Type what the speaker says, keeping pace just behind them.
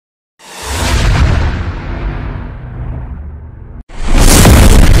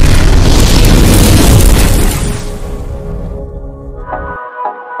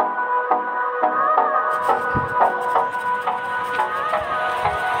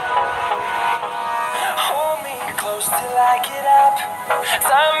till I get up.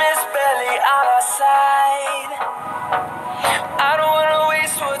 Time is barely on our side. I don't wanna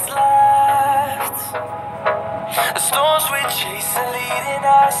waste what's left. The storms we chase are leading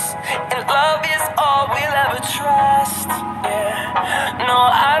us, and love is all we'll ever trust. Yeah, no,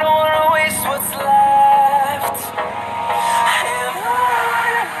 I don't wanna waste what's left. And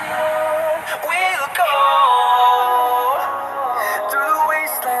on we'll go, through the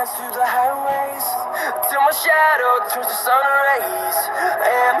wastelands, through the highways, till my shadow turns to sun rays.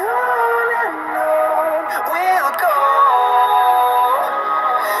 And on we'll go,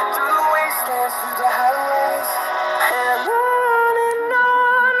 through the wastelands, through the highways, and on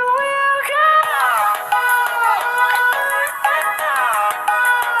we'll go.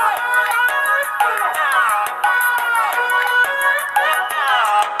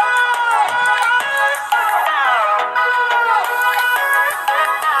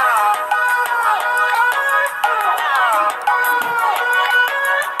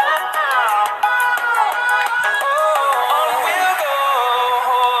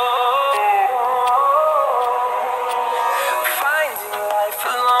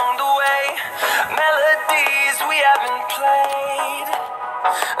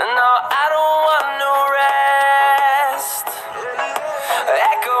 No, I don't want no rest.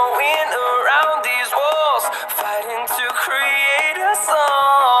 Echoing around these walls, fighting to create a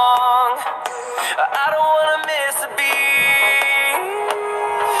song. I don't wanna miss a beat.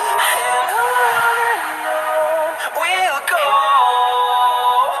 And on we'll go,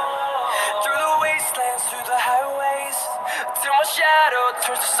 through the wastelands, through the highways, till my shadow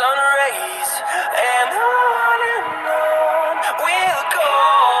turns to sun rays. And on we'll go,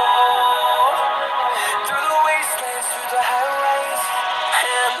 through the wastelands, through the highways,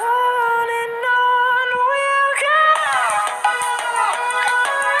 and on we'll go.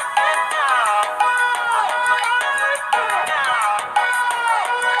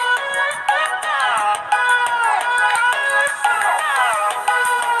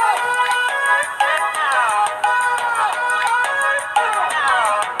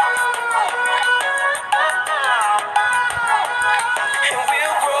 And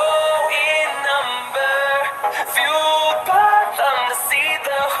we'll grow in number, fueled by them to see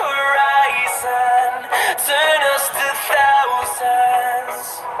the horizon, turn us to thousands.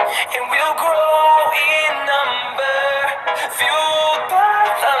 And we'll grow in number, fueled by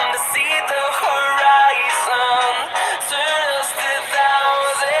them to see the horizon, turn us to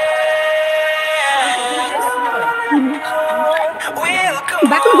thousands. We'll go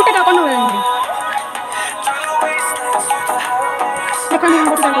through the wastelands, through the highways,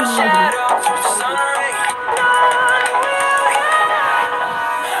 till my shadow turns to sun rays.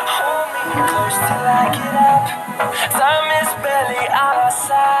 Hold me close till I get up. Time is barely on our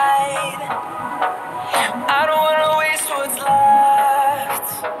side. I don't wanna waste what's left.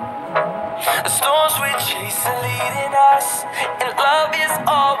 The storms we chase are leading us, and love is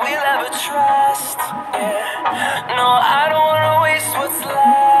all we'll ever trust. Yeah, no, I don't wanna waste what's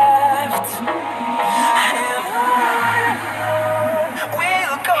left. And on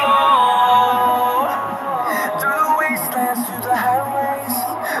we'll go, through the wastelands, through the highways,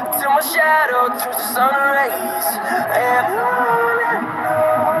 till my shadow turns to sun rays. And on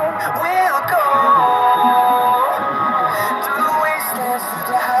we'll go, through the wastelands, through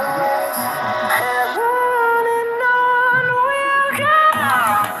the highways, and on we'll go.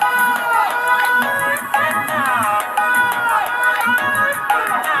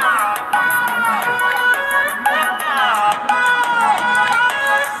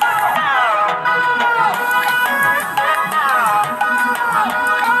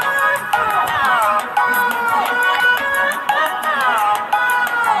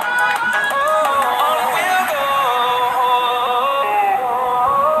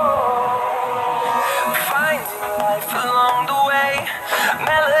 Finding life along the way,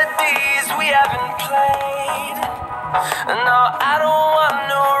 melodies we haven't played. No, I don't want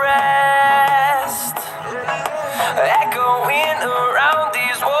no rest. Echoing around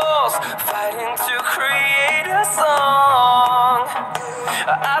these walls, fighting to create a song.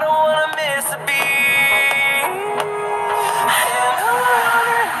 I don't wanna miss a beat. And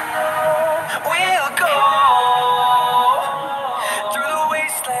on we'll go, through the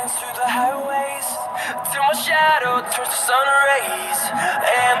wastelands, through the highways, till my shadow turns to sun rays.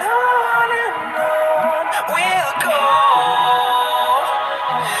 And on we'll go,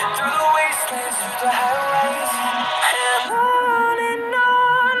 through the wastelands, through the highways, and on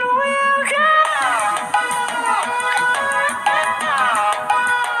we'll go.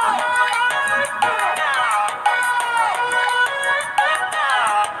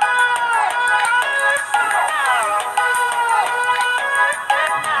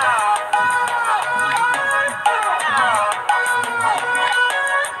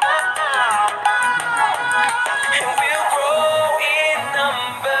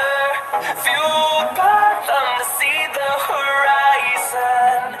 fueled by